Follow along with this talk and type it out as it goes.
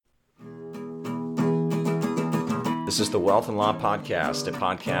This is the Wealth and Law Podcast, a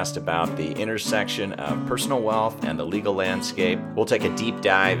podcast about the intersection of personal wealth and the legal landscape. We'll take a deep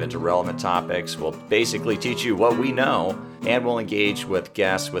dive into relevant topics. We'll basically teach you what we know, and we'll engage with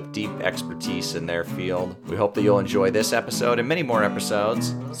guests with deep expertise in their field. We hope that you'll enjoy this episode and many more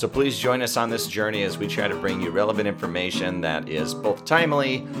episodes. So please join us on this journey as we try to bring you relevant information that is both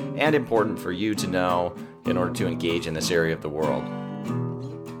timely and important for you to know in order to engage in this area of the world.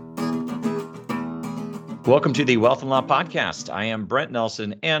 Welcome to the Wealth and Law Podcast. I am Brent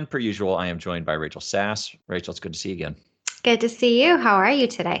Nelson, and per usual, I am joined by Rachel Sass. Rachel, it's good to see you again. Good to see you. How are you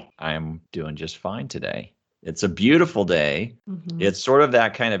today? I am doing just fine today. It's a beautiful day. Mm-hmm. It's sort of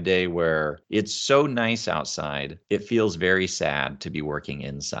that kind of day where it's so nice outside, it feels very sad to be working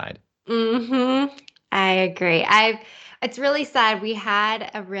inside. Mm-hmm. I agree. It's really sad. We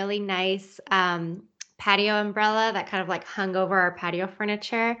had a really nice patio umbrella that kind of like hung over our patio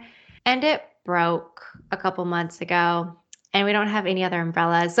furniture, and it broke a couple months ago, and we don't have any other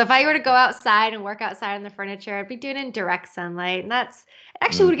umbrellas. So if I were to go outside and work outside on the furniture, I'd be doing it in direct sunlight, and it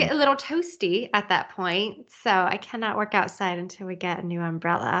actually would get a little toasty at that point. So I cannot work outside until we get a new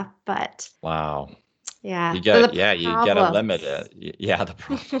umbrella. But wow. Yeah. You got to limit it. Yeah, the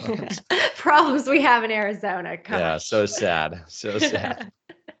problems. Problems we have in Arizona. Gosh. Yeah, so sad. So sad.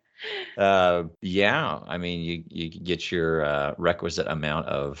 I mean, you get your requisite amount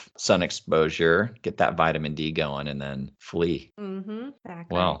of sun exposure, get that vitamin D going, and then flee. Mm-hmm.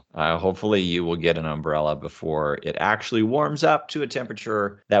 Exactly. Well, hopefully you will get an umbrella before it actually warms up to a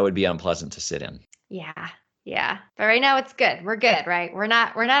temperature that would be unpleasant to sit in. Yeah. But right now it's good. We're good, right? We're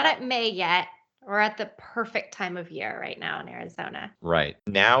not at May yet. We're at the perfect time of year right now in Arizona. Right.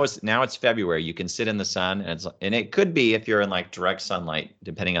 Now it's February. You can sit in the sun, and it could be, if you're in like direct sunlight,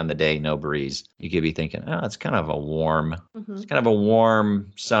 depending on the day, no breeze. You could be thinking, oh, it's kind of a warm, it's kind of a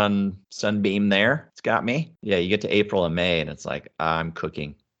warm sunbeam there. It's got me. Yeah. You get to April and May, and it's like I'm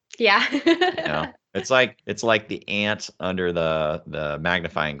cooking. Yeah. It's like the ant under the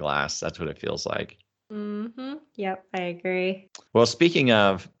magnifying glass. That's what it feels like. Mm-hmm. Yep, I agree. Well, speaking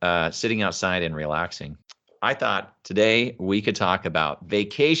of sitting outside and relaxing, I thought today we could talk about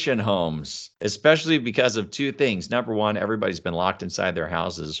vacation homes, especially because of two things. Number one, everybody's been locked inside their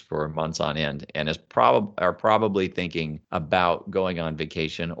houses for months on end and are probably thinking about going on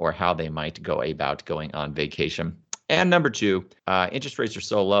vacation or how they might go about going on vacation. And number two, interest rates are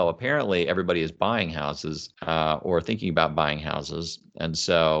so low. Apparently, everybody is buying houses or thinking about buying houses. And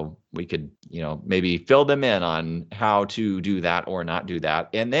so we could, maybe fill them in on how to do that or not do that.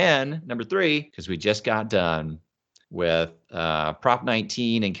 And then number three, because we just got done with Prop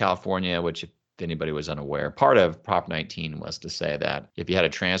 19 in California, which if anybody was unaware, part of Prop 19 was to say that if you had a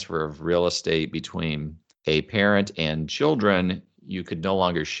transfer of real estate between a parent and children, you could no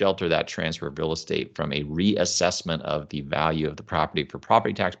longer shelter that transfer of real estate from a reassessment of the value of the property for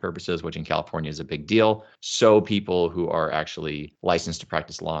property tax purposes, which in California is a big deal. So people who are actually licensed to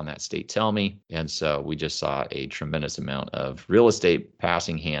practice law in that state tell me. And so we just saw a tremendous amount of real estate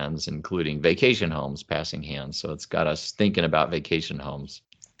passing hands, including vacation homes passing hands. So it's got us thinking about vacation homes.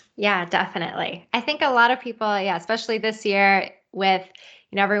 Yeah, definitely. I think a lot of people, especially this year with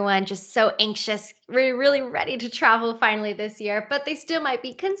everyone just so anxious, really ready to travel finally this year, but they still might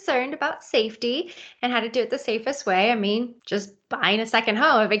be concerned about safety and how to do it the safest way. I mean, just buying a second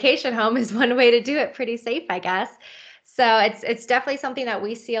home, a vacation home is one way to do it pretty safe, I guess. So it's definitely something that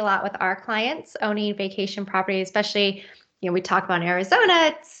we see a lot with our clients owning vacation property, especially, we talk about in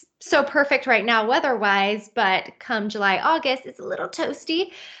Arizona. It's so perfect right now weather-wise, but come July, August, it's a little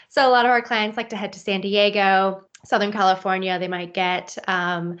toasty. So a lot of our clients like to head to San Diego, Southern California. They might get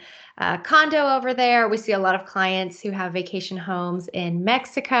a condo over there. We see a lot of clients who have vacation homes in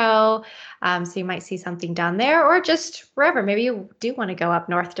Mexico. So you might see something down there, or just wherever. Maybe you do want to go up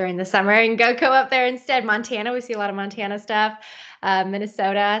north during the summer and go up there instead. Montana, we see a lot of Montana stuff,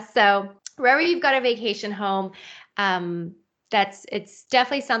 Minnesota. So wherever you've got a vacation home, it's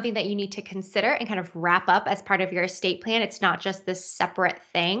definitely something that you need to consider and kind of wrap up as part of your estate plan. It's not just this separate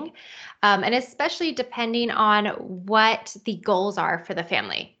thing. And especially depending on what the goals are for the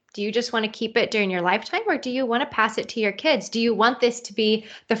family. Do you just want to keep it during your lifetime, or do you want to pass it to your kids? Do you want this to be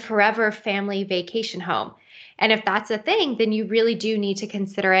the forever family vacation home? And if that's a thing, then you really do need to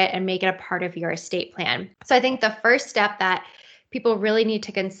consider it and make it a part of your estate plan. So I think the first step that people really need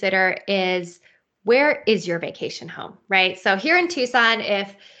to consider is, where is your vacation home, right? So here in Tucson,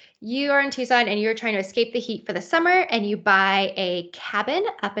 if you are in Tucson and you're trying to escape the heat for the summer and you buy a cabin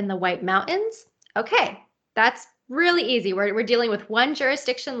up in the White Mountains, okay, that's really easy. We're dealing with one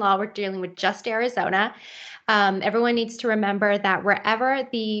jurisdiction law. We're dealing with just Arizona. Everyone needs to remember that wherever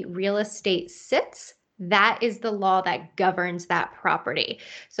the real estate sits, that is the law that governs that property.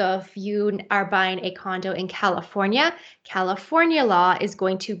 So if you are buying a condo in California, California law is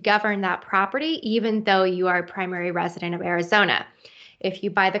going to govern that property, even though you are a primary resident of Arizona. If you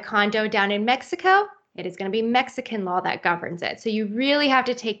buy the condo down in Mexico, it is going to be Mexican law that governs it. So you really have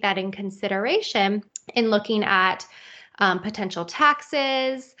to take that in consideration in looking at potential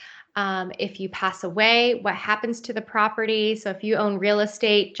taxes. If you pass away, what happens to the property? So if you own real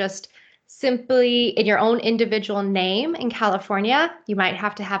estate, just simply in your own individual name in California, you might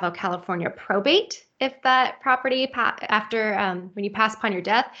have to have a California probate. If that property after when you pass upon your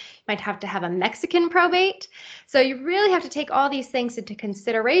death, you might have to have a Mexican probate. So you really have to take all these things into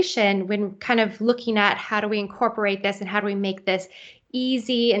consideration when kind of looking at how do we incorporate this and how do we make this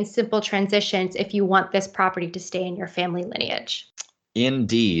easy and simple transitions if you want this property to stay in your family lineage.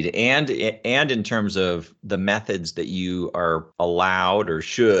 Indeed. And in terms of the methods that you are allowed or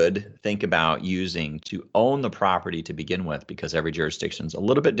should think about using to own the property to begin with, because every jurisdiction is a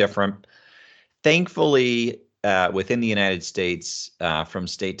little bit different. Thankfully, within the United States, from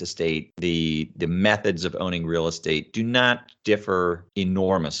state to state, the methods of owning real estate do not differ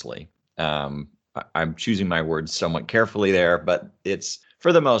enormously. I'm choosing my words somewhat carefully there, but it's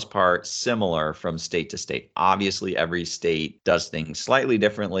for the most part similar from state to state. Obviously, every state does things slightly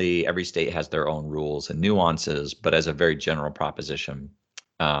differently. Every state has their own rules and nuances, but as a very general proposition,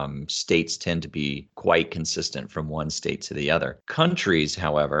 states tend to be quite consistent from one state to the other. Countries,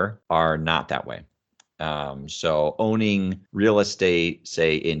 however, are not that way. So owning real estate,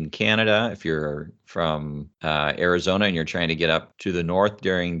 say in Canada, if you're from Arizona and you're trying to get up to the north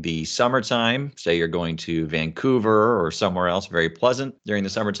during the summertime, say you're going to Vancouver or somewhere else very pleasant during the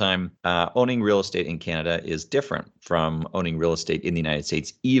summertime, owning real estate in Canada is different from owning real estate in the United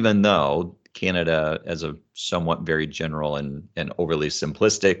States, even though Canada, as a somewhat very general and overly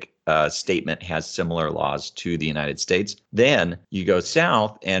simplistic statement, has similar laws to the United States. Then you go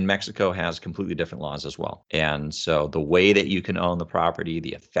south and Mexico has completely different laws as well. And so the way that you can own the property,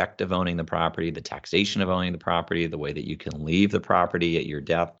 the effect of owning the property, the taxation of owning the property, the way that you can leave the property at your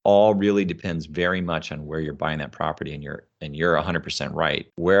death, all really depends very much on where you're buying that property. And you're 100% right.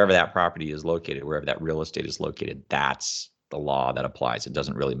 Wherever that property is located, wherever that real estate is located, that's the law that applies. It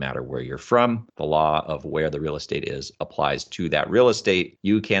doesn't really matter where you're from. The law of where the real estate is applies to that real estate.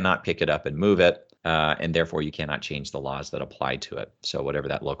 You cannot pick it up and move it. And therefore you cannot change the laws that apply to it. So whatever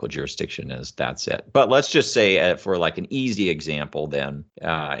that local jurisdiction is, that's it. But let's just say for like an easy example then,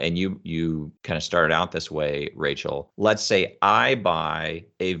 and you kind of started out this way, Rachel, let's say I buy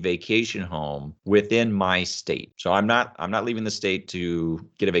a vacation home within my state. So I'm not leaving the state to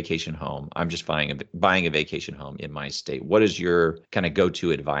get a vacation home. I'm just buying a vacation home in my state. What is your kind of go-to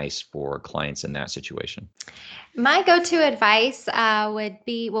advice for clients in that situation? My go-to advice would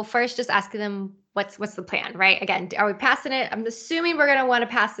be, well, first just asking them what's the plan, right? Again, are we passing it? I'm assuming we're going to want to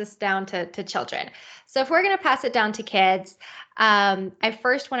pass this down to children. So if we're going to pass it down to kids, I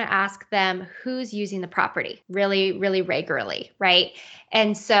first want to ask them who's using the property really, really regularly, right?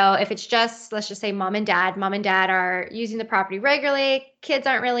 And so if it's just, let's just say mom and dad are using the property regularly, kids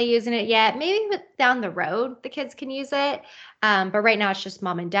aren't really using it yet. Maybe down the road, the kids can use it. But right now it's just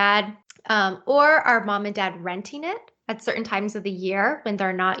mom and dad. Or are mom and dad renting it at certain times of the year when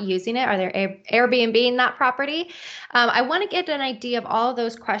they're not using it, or they're Airbnb-ing that property? I want to get an idea of all of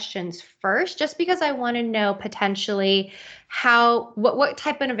those questions first, just because I want to know potentially what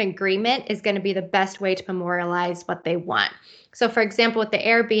type of agreement is going to be the best way to memorialize what they want. So for example, with the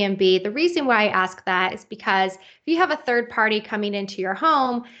Airbnb, the reason why I ask that is because if you have a third party coming into your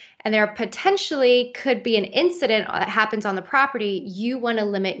home and there potentially could be an incident that happens on the property, you want to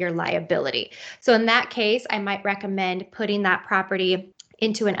limit your liability. So in that case, I might recommend putting that property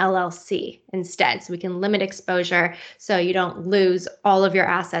into an LLC instead, so we can limit exposure so you don't lose all of your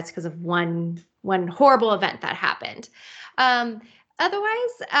assets because of one horrible event that happened.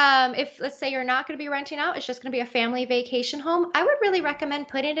 Otherwise, if let's say you're not going to be renting out, it's just going to be a family vacation home, I would really recommend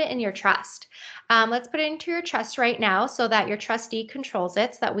putting it in your trust. Let's put it into your trust right now so that your trustee controls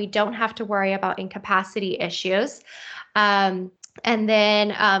it, so that we don't have to worry about incapacity issues. And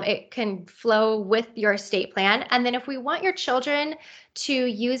then it can flow with your estate plan. And then if we want your children to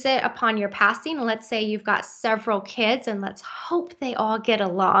use it upon your passing, let's say you've got several kids, and let's hope they all get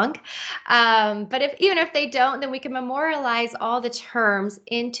along. But even if they don't, then we can memorialize all the terms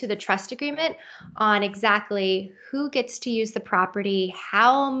into the trust agreement on exactly who gets to use the property,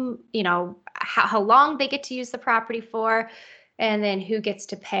 how long they get to use the property for, and then who gets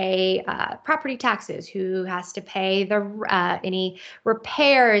to pay property taxes, who has to pay the any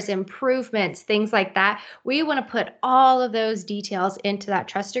repairs, improvements, things like that. We want to put all of those details into that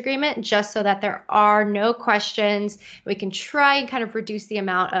trust agreement just so that there are no questions. We can try and kind of reduce the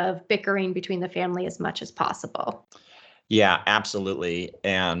amount of bickering between the family as much as possible. Yeah, absolutely.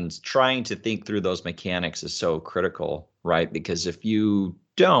 And trying to think through those mechanics is so critical, right? Because if you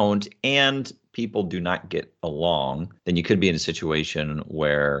don't, and people do not get along, then you could be in a situation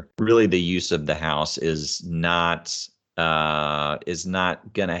where really the use of the house is not going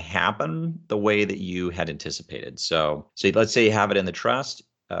to happen the way that you had anticipated. So let's say you have it in the trust.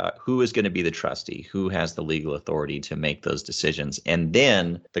 Who is going to be the trustee? Who has the legal authority to make those decisions? And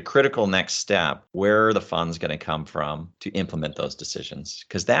then the critical next step, where are the funds going to come from to implement those decisions?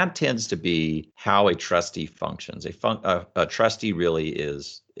 Because that tends to be how a trustee functions. A trustee really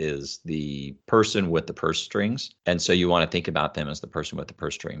is the person with the purse strings. And so you want to think about them as the person with the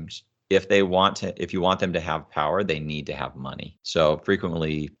purse strings. If you want them to have power, they need to have money. So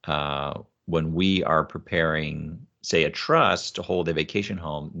frequently, when we are preparing, say, a trust to hold a vacation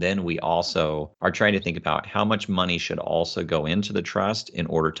home, then we also are trying to think about how much money should also go into the trust in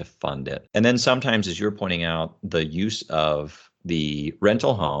order to fund it. And then sometimes, as you're pointing out, the use of the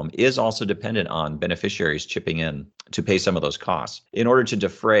rental home is also dependent on beneficiaries chipping in to pay some of those costs in order to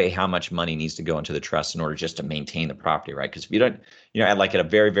defray how much money needs to go into the trust in order just to maintain the property, right? Because if you don't, at a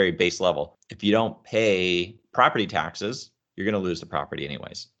very, very base level, if you don't pay property taxes, you're going to lose the property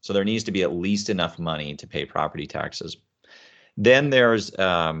anyways. So there needs to be at least enough money to pay property taxes. Then there's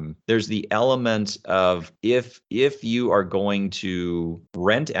the element of if you are going to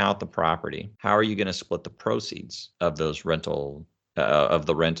rent out the property, how are you going to split the proceeds of those rental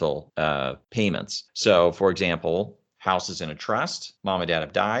payments? So, for example, house is in a trust. Mom and dad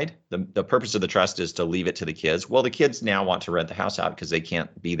have died. The purpose of the trust is to leave it to the kids. Well, the kids now want to rent the house out because they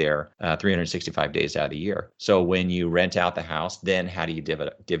can't be there 365 days out of the year. So when you rent out the house, then how do you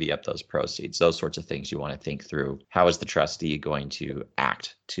divvy up those proceeds? Those sorts of things you want to think through. How is the trustee going to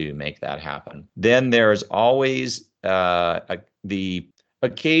act to make that happen? Then there's always the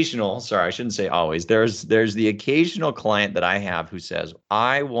occasional, sorry, I shouldn't say always. There's the occasional client that I have who says,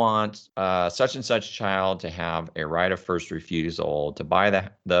 I want such and such child to have a right of first refusal to buy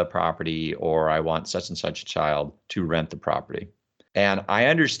the property, or I want such and such a child to rent the property. And I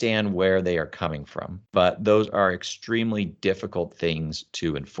understand where they are coming from, but those are extremely difficult things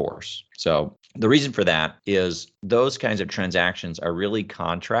to enforce. So the reason for that is those kinds of transactions are really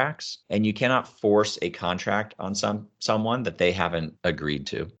contracts, and you cannot force a contract on someone that they haven't agreed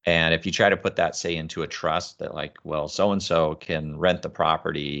to. And if you try to put that, say, into a trust that like, well, so-and-so can rent the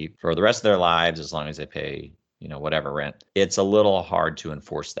property for the rest of their lives as long as they pay whatever rent, it's a little hard to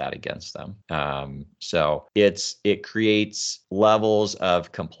enforce that against them. So it creates levels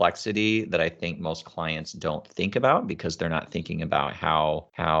of complexity that I think most clients don't think about because they're not thinking about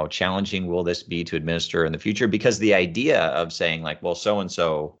how challenging will this be to administer in the future. Because the idea of saying like, well,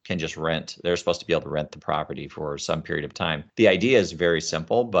 so-and-so can just rent, they're supposed to be able to rent the property for some period of time. The idea is very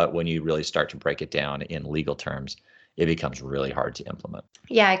simple, but when you really start to break it down in legal terms, it becomes really hard to implement.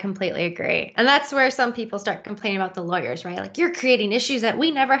 Yeah, I completely agree. And that's where some people start complaining about the lawyers, right? Like, you're creating issues that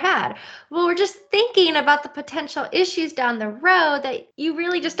we never had. Well, we're just thinking about the potential issues down the road that you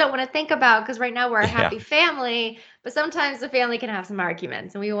really just don't want to think about because right now we're a happy family, but sometimes the family can have some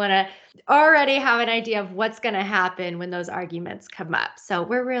arguments and we want to already have an idea of what's going to happen when those arguments come up. So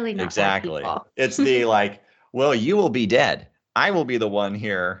we're really not exactly. people. It's the like, well, you will be dead. I will be the one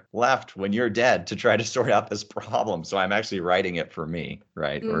here left when you're dead to try to sort out this problem. So I'm actually writing it for me,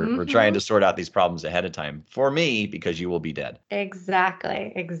 right? Mm-hmm. We're trying to sort out these problems ahead of time for me because you will be dead.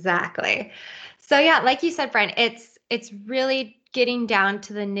 Exactly. So yeah, like you said, Brian, it's really getting down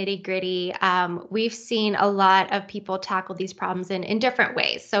to the nitty gritty. We've seen a lot of people tackle these problems in different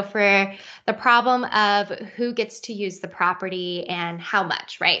ways. So for the problem of who gets to use the property and how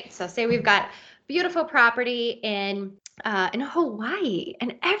much, right? So say we've got beautiful property in Hawaii,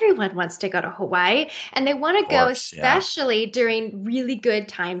 and everyone wants to go to Hawaii, and they want to go especially during really good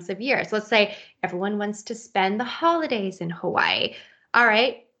times of year. So let's say everyone wants to spend the holidays in Hawaii. All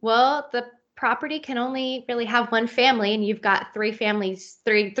right, well, the property can only really have one family, and you've got three families,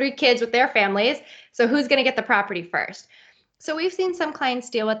 three kids with their families. So who's going to get the property first? So we've seen some clients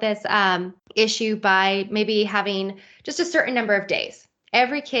deal with this issue by maybe having just a certain number of days.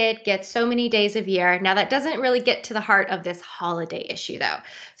 Every kid gets so many days of year. Now, that doesn't really get to the heart of this holiday issue, though.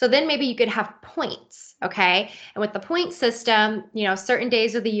 So then maybe you could have points, okay? And with the point system, certain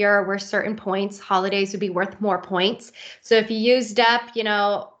days of the year are worth certain points. Holidays would be worth more points. So if you used up,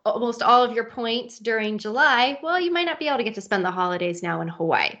 almost all of your points during July, well, you might not be able to get to spend the holidays now in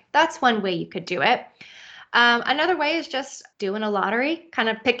Hawaii. That's one way you could do it. Another way is just doing a lottery, kind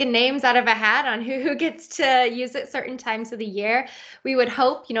of picking names out of a hat on who gets to use it certain times of the year. We would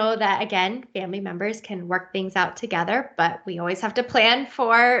hope, that again, family members can work things out together, but we always have to plan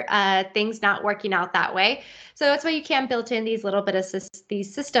for things not working out that way. So that's why you can build in these little bit of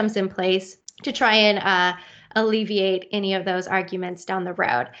these systems in place to try and alleviate any of those arguments down the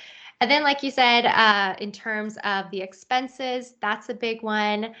road. And then, like you said, in terms of the expenses, that's a big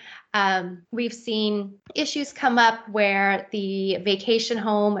one. We've seen issues come up where the vacation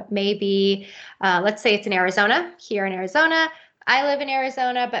home may be, let's say it's in Arizona, here in Arizona. I live in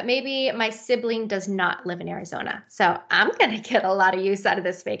Arizona, but maybe my sibling does not live in Arizona. So I'm going to get a lot of use out of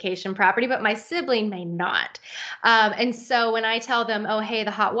this vacation property, but my sibling may not. And so when I tell them, oh, hey,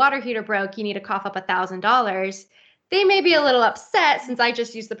 the hot water heater broke, you need to cough up $1,000. They may be a little upset since I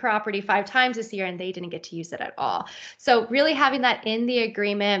just used the property 5 times this year and they didn't get to use it at all. So really having that in the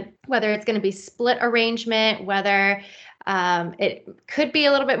agreement, whether it's going to be split arrangement, whether it could be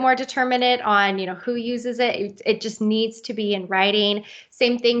a little bit more determinate on, who uses it. It just needs to be in writing.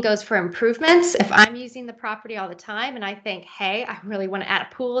 Same thing goes for improvements. If I'm using the property all the time and I think, hey, I really want to add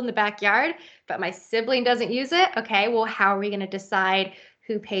a pool in the backyard, but my sibling doesn't use it. Okay, well, how are we going to decide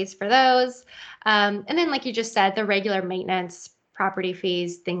who pays for those? And then, like you just said, the regular maintenance, property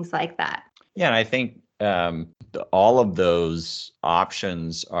fees, things like that. Yeah, and I think all of those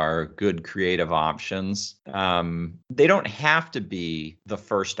options are good creative options. They don't have to be the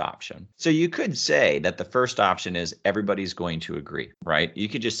first option. So you could say that the first option is everybody's going to agree, right? You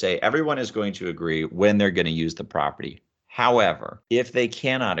could just say everyone is going to agree when they're going to use the property. However, if they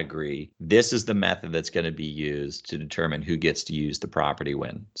cannot agree, this is the method that's going to be used to determine who gets to use the property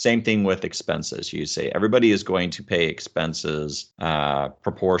when. Same thing with expenses. You say everybody is going to pay expenses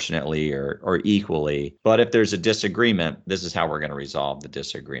proportionately or equally. But if there's a disagreement, this is how we're going to resolve the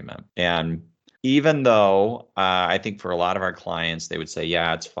disagreement. And even though I think for a lot of our clients, they would say,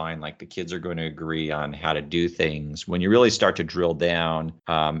 yeah, it's fine. Like the kids are going to agree on how to do things. When you really start to drill down,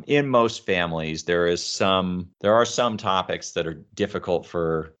 in most families, there are some topics that are difficult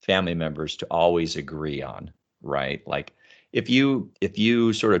for family members to always agree on, right? Like if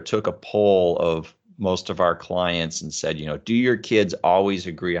you sort of took a poll of most of our clients and said, do your kids always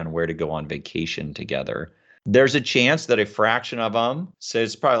agree on where to go on vacation together? There's a chance that a fraction of them, so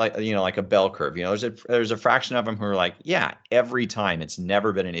it's probably like a bell curve. There's a fraction of them who are like, yeah, every time, it's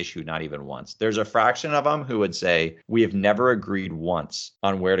never been an issue, not even once. There's a fraction of them who would say, we have never agreed once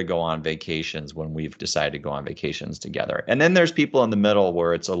on where to go on vacations when we've decided to go on vacations together. And then there's people in the middle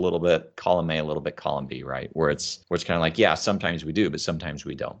where it's a little bit column A, a little bit column B, right? Where it's kind of like, yeah, sometimes we do, but sometimes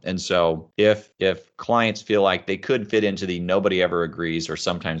we don't. And so if clients feel like they could fit into the nobody ever agrees or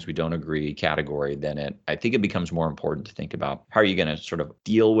sometimes we don't agree category, then I think it becomes more important to think about how are you going to sort of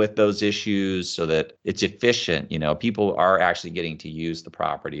deal with those issues so that it's efficient. People are actually getting to use the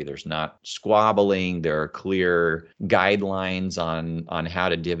property. There's not squabbling. There are clear guidelines on how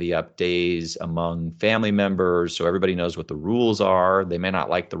to divvy up days among family members so everybody knows what the rules are. They may not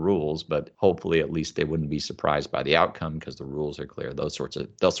like the rules, but hopefully at least they wouldn't be surprised by the outcome because the rules are clear. Those sorts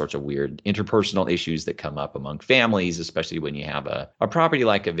of weird interpersonal issues that come up among families, especially when you have a property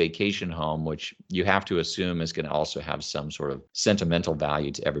like a vacation home, which you have to assume is going to also have some sort of sentimental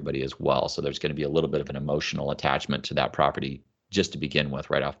value to everybody as well. So there's going to be a little bit of an emotional attachment to that property just to begin with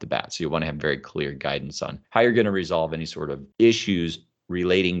right off the bat. So you want to have very clear guidance on how you're going to resolve any sort of issues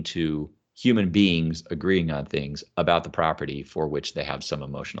relating to human beings agreeing on things about the property for which they have some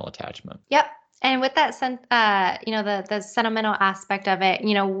emotional attachment. Yep. And with that, the sentimental aspect of it,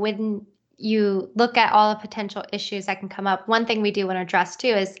 when you look at all the potential issues that can come up, one thing we do want to address too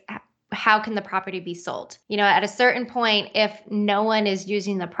is how can the property be sold? At a certain point, if no one is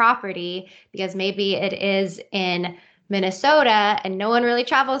using the property because maybe it is in Minnesota and no one really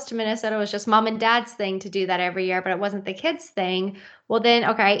travels to Minnesota, it was just mom and dad's thing to do that every year, but it wasn't the kids' thing. Well, then,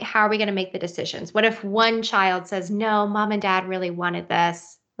 okay, how are we going to make the decisions? What if one child says, no, mom and dad really wanted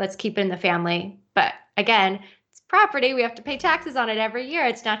this. Let's keep it in the family. But again, it's property. We have to pay taxes on it every year.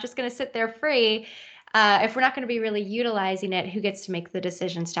 It's not just going to sit there free. If we're not going to be really utilizing it, who gets to make the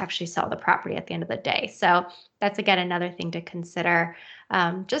decisions to actually sell the property at the end of the day? So that's, again, another thing to consider.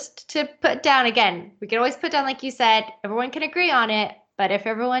 Just to put down, again, we can always put down, like you said, everyone can agree on it, but if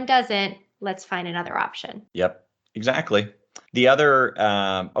everyone doesn't, let's find another option. Yep, exactly. The other,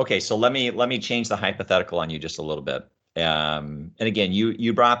 okay, so let me change the hypothetical on you just a little bit. And again,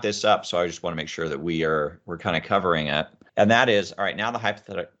 you brought this up, so I just want to make sure that we're kind of covering it. And that is, all right, now the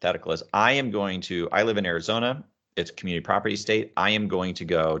hypothetical is I live in Arizona. It's a community property state. I am going to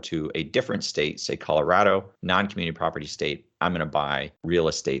go to a different state, say Colorado, non-community property state. I'm going to buy real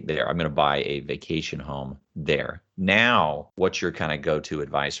estate there. I'm going to buy a vacation home there. Now, what's your kind of go-to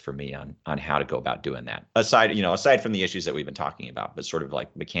advice for me on how to go about doing that? Aside from the issues that we've been talking about, but sort of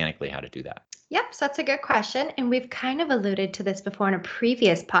like mechanically how to do that. Yep, so that's a good question. And we've kind of alluded to this before in a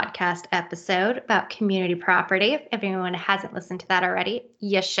previous podcast episode about community property. If anyone hasn't listened to that already,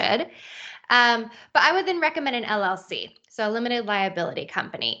 you should. But I would then recommend an LLC, so a limited liability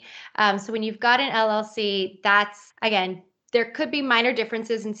company. So when you've got an LLC, that's, again, there could be minor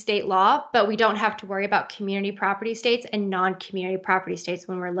differences in state law, but we don't have to worry about community property states and non-community property states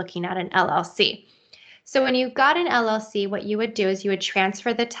when we're looking at an LLC. So when you've got an LLC, what you would do is you would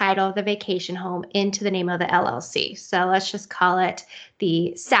transfer the title of the vacation home into the name of the LLC. So let's just call it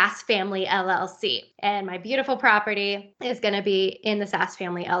the Sass Family LLC. And my beautiful property is going to be in the Sass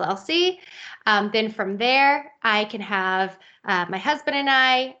Family LLC. Then from there, I can have my husband and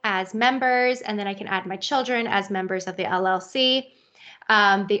I as members, and then I can add my children as members of the LLC.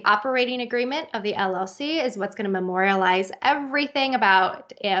 The operating agreement of the LLC is what's going to memorialize everything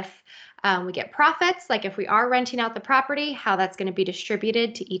about if we get profits, like if we are renting out the property, how that's going to be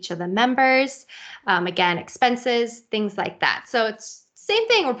distributed to each of the members. Again, expenses, things like that. So it's same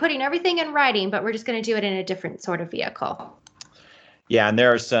thing. We're putting everything in writing, but we're just going to do it in a different sort of vehicle. Yeah, and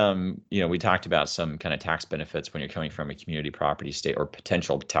there are some, we talked about some kind of tax benefits when you're coming from a community property state, or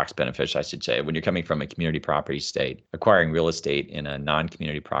potential tax benefits, I should say, when you're coming from a community property state, acquiring real estate in a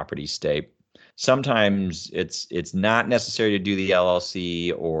non-community property state. Sometimes it's not necessary to do the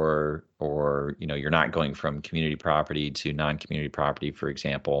LLC, or you're not going from community property to non-community property, for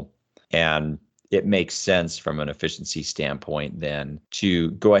example. And it makes sense from an efficiency standpoint then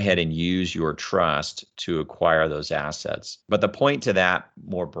to go ahead and use your trust to acquire those assets. But the point to that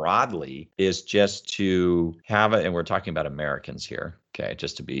more broadly is just to have it, and we're talking about Americans here, okay,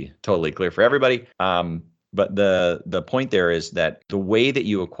 just to be totally clear for everybody. But the point there is that the way that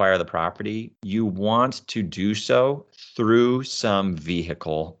you acquire the property, you want to do so through some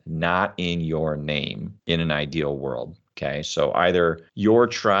vehicle not in your name in an ideal world. Okay, so either your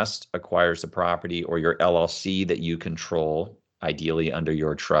trust acquires the property, or your LLC that you control, ideally under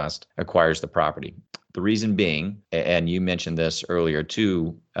your trust, acquires the property. The reason being, and you mentioned this earlier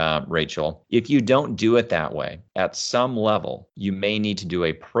too, Rachel, if you don't do it that way, at some level, you may need to do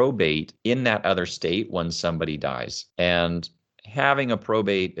a probate in that other state when somebody dies. And having a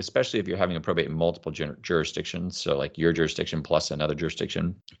probate, especially if you're having a probate in multiple jurisdictions, so like your jurisdiction plus another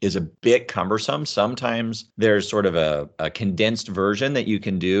jurisdiction, is a bit cumbersome. Sometimes there's sort of a condensed version that you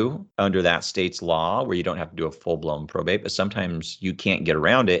can do under that state's law where you don't have to do a full-blown probate, but sometimes you can't get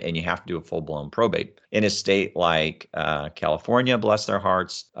around it and you have to do a full-blown probate. In a state like California, bless their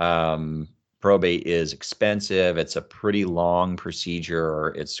hearts, probate is expensive. It's a pretty long procedure.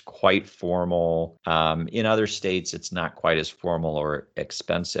 It's quite formal. In other states, it's not quite as formal or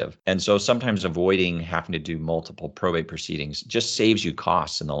expensive. And so sometimes avoiding having to do multiple probate proceedings just saves you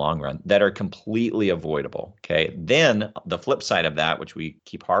costs in the long run that are completely avoidable. Okay. Then the flip side of that, which we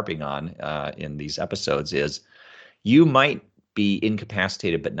keep harping on in these episodes, is you might be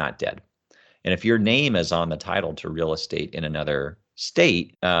incapacitated but not dead. And if your name is on the title to real estate in another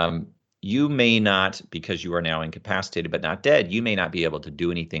state, you may not, because you are now incapacitated but not dead, you may not be able to do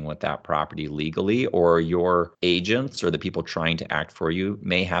anything with that property legally, or your agents or the people trying to act for you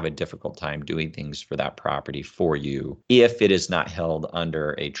may have a difficult time doing things for that property for you if it is not held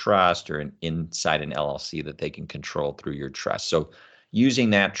under a trust or inside an LLC that they can control through your trust. So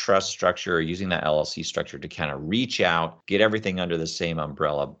using that trust structure, or using that LLC structure to kind of reach out, get everything under the same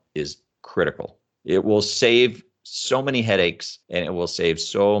umbrella is critical. It will save so many headaches, and it will save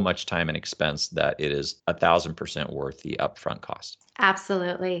so much time and expense that it is 1,000% worth the upfront cost.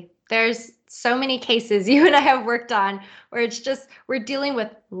 Absolutely. There's so many cases you and I have worked on where it's just, we're dealing with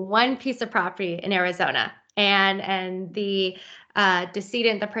one piece of property in Arizona, and the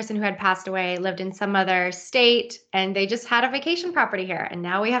decedent, the person who had passed away, lived in some other state, and they just had a vacation property here. And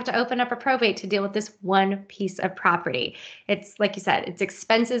now we have to open up a probate to deal with this one piece of property. It's like you said, it's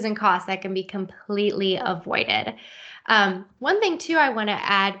expenses and costs that can be completely avoided. One thing too, I want to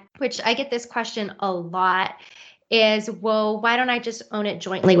add, which I get this question a lot, is, well, why don't I just own it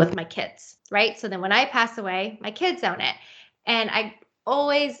jointly with my kids, right? So then when I pass away, my kids own it. And I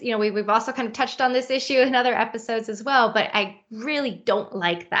always, we've also kind of touched on this issue in other episodes as well, but I really don't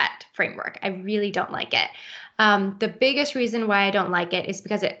like that framework. I really don't like it. The biggest reason why I don't like it is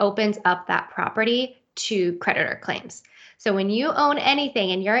because it opens up that property to creditor claims. So when you own anything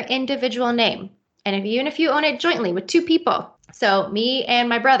in your individual name, and even if you own it jointly with two people, so me and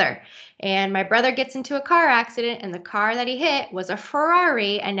my brother gets into a car accident and the car that he hit was a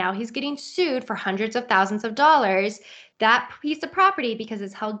Ferrari, and now he's getting sued for hundreds of thousands of dollars. That piece of property, because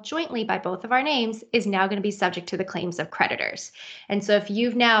it's held jointly by both of our names, is now going to be subject to the claims of creditors. And so if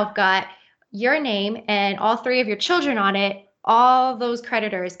you've now got your name and all three of your children on it, all those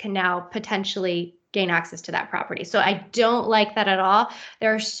creditors can now potentially gain access to that property. So I don't like that at all.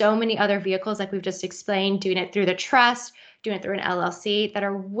 There are so many other vehicles, like we've just explained, doing it through the trust, doing it through an LLC, that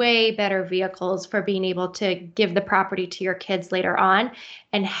are way better vehicles for being able to give the property to your kids later on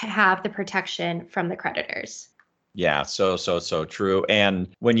and have the protection from the creditors. Yeah, so true.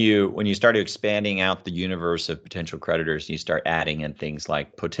 And when you start expanding out the universe of potential creditors, you start adding in things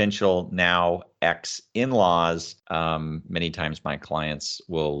like potential now ex-in-laws. Many times my clients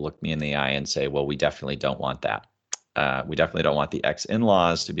will look me in the eye and say, well, we definitely don't want that. We definitely don't want the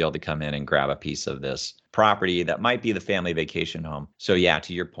ex-in-laws to be able to come in and grab a piece of this property that might be the family vacation home. So yeah,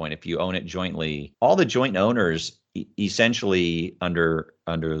 to your point, if you own it jointly, all the joint owners essentially under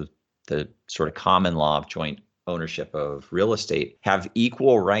the sort of common law of joint ownership of real estate have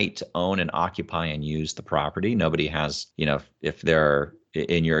equal right to own and occupy and use the property. Nobody has, if they're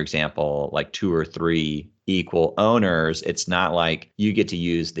in your example, like 2 or 3 equal owners, it's not like you get to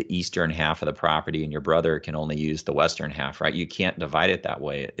use the eastern half of the property and your brother can only use the western half, right? You can't divide it that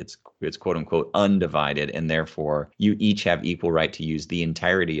way. It's quote unquote undivided, and therefore you each have equal right to use the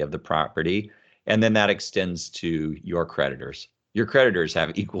entirety of the property. And then that extends to your creditors. Your creditors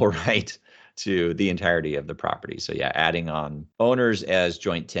have equal right to the entirety of the property. So yeah, adding on owners as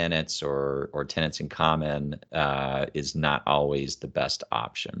joint tenants or tenants in common is not always the best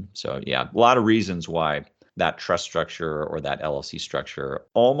option. So yeah, a lot of reasons why that trust structure or that LLC structure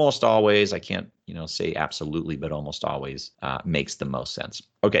almost always, I can't say absolutely, but almost always makes the most sense.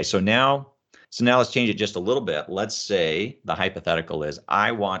 Okay, so now let's change it just a little bit. Let's say the hypothetical is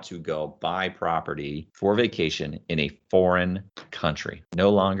I want to go buy property for vacation in a foreign country, no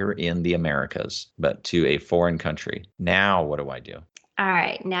longer in the Americas, but to a foreign country. Now, what do I do? All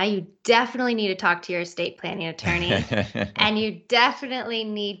right. Now you definitely need to talk to your estate planning attorney, and you definitely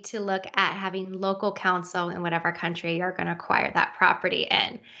need to look at having local counsel in whatever country you're going to acquire that property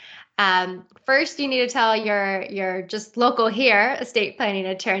in. First, you need to tell your just local here estate planning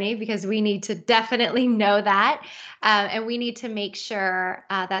attorney, because we need to definitely know that, and we need to make sure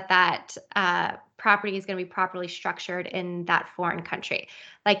that property is going to be properly structured in that foreign country.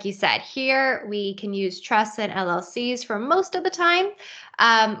 Like you said, here we can use trusts and LLCs for most of the time.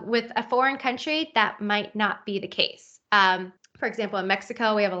 With a foreign country, that might not be the case. For example, in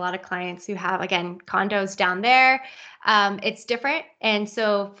Mexico, we have a lot of clients who have, again, condos down there. It's different. And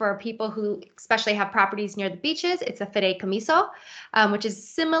so for people who especially have properties near the beaches, it's a fideicomiso, which is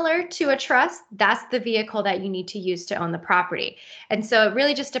similar to a trust. That's the vehicle that you need to use to own the property. And so it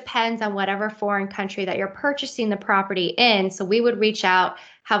really just depends on whatever foreign country that you're purchasing the property in. So we would reach out,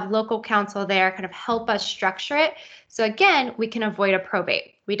 have local counsel there, kind of help us structure it. So again, we can avoid a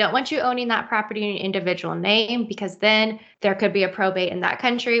probate. We don't want you owning that property in an individual name, because then there could be a probate in that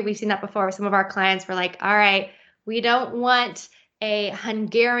country. We've seen that before. Some of our clients were like, all right, we don't want a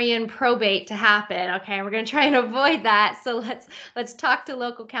Hungarian probate to happen. Okay, we're going to try and avoid that. So let's talk to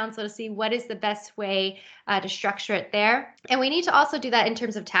local counsel to see what is the best way to structure it there. And we need to also do that in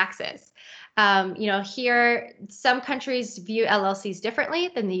terms of taxes. Here, some countries view LLCs differently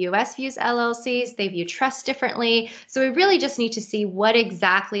than the US views LLCs. They view trusts differently. So we really just need to see what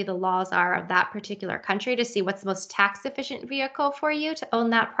exactly the laws are of that particular country to see what's the most tax efficient vehicle for you to own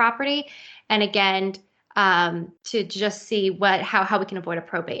that property. And again, to just see how we can avoid a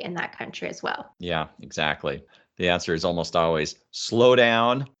probate in that country as well. Yeah, exactly. The answer is almost always slow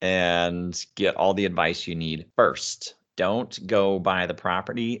down and get all the advice you need first. Don't go buy the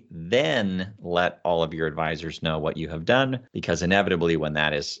property, then let all of your advisors know what you have done, because inevitably when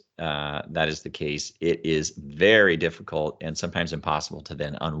that is the case, it is very difficult and sometimes impossible to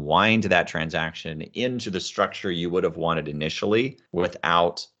then unwind that transaction into the structure you would have wanted initially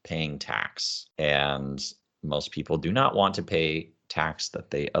without paying tax. And most people do not want to pay tax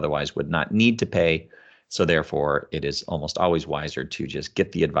that they otherwise would not need to pay. So therefore, it is almost always wiser to just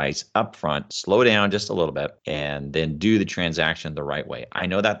get the advice up front, slow down just a little bit, and then do the transaction the right way. I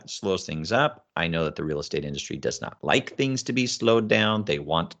know that slows things up. I know that the real estate industry does not like things to be slowed down. They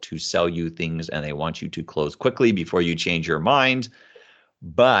want to sell you things and they want you to close quickly before you change your mind.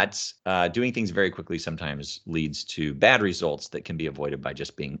 But doing things very quickly sometimes leads to bad results that can be avoided by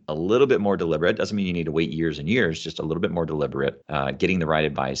just being a little bit more deliberate. Doesn't mean you need to wait years and years, just a little bit more deliberate, getting the right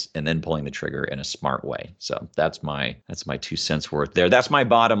advice and then pulling the trigger in a smart way. So that's my 2 cents worth there. That's my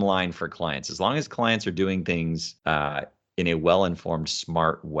bottom line for clients. As long as clients are doing things in a well-informed,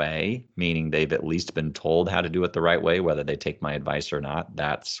 smart way, meaning they've at least been told how to do it the right way, whether they take my advice or not,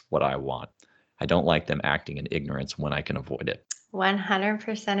 that's what I want. I don't like them acting in ignorance when I can avoid it.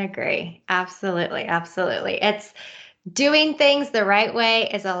 100% agree. Absolutely. Absolutely. It's doing things the right way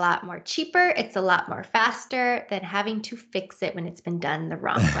is a lot more cheaper. It's a lot more faster than having to fix it when it's been done the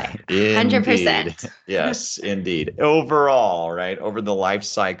wrong way. 100%. Yes, indeed. Overall, right? Over the life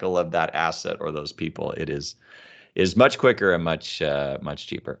cycle of that asset or those people, it is much quicker and much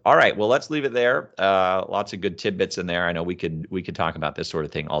cheaper. All right, well, let's leave it there. Lots of good tidbits in there. I know we could talk about this sort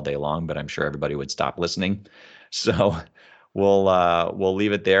of thing all day long, but I'm sure everybody would stop listening. So we'll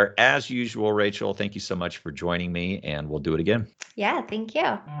leave it there. As usual, Rachel, thank you so much for joining me, and we'll do it again. Yeah, thank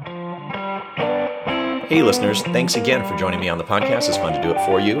you. Hey, listeners, thanks again for joining me on the podcast. It's fun to do it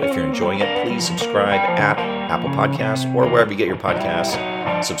for you. If you're enjoying it, please subscribe at Apple Podcasts or wherever you get your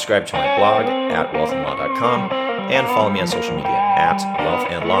podcasts. Subscribe to my blog at wealthandlaw.com and follow me on social media at Wealth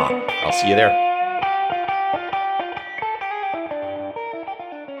and Law. I'll see you there.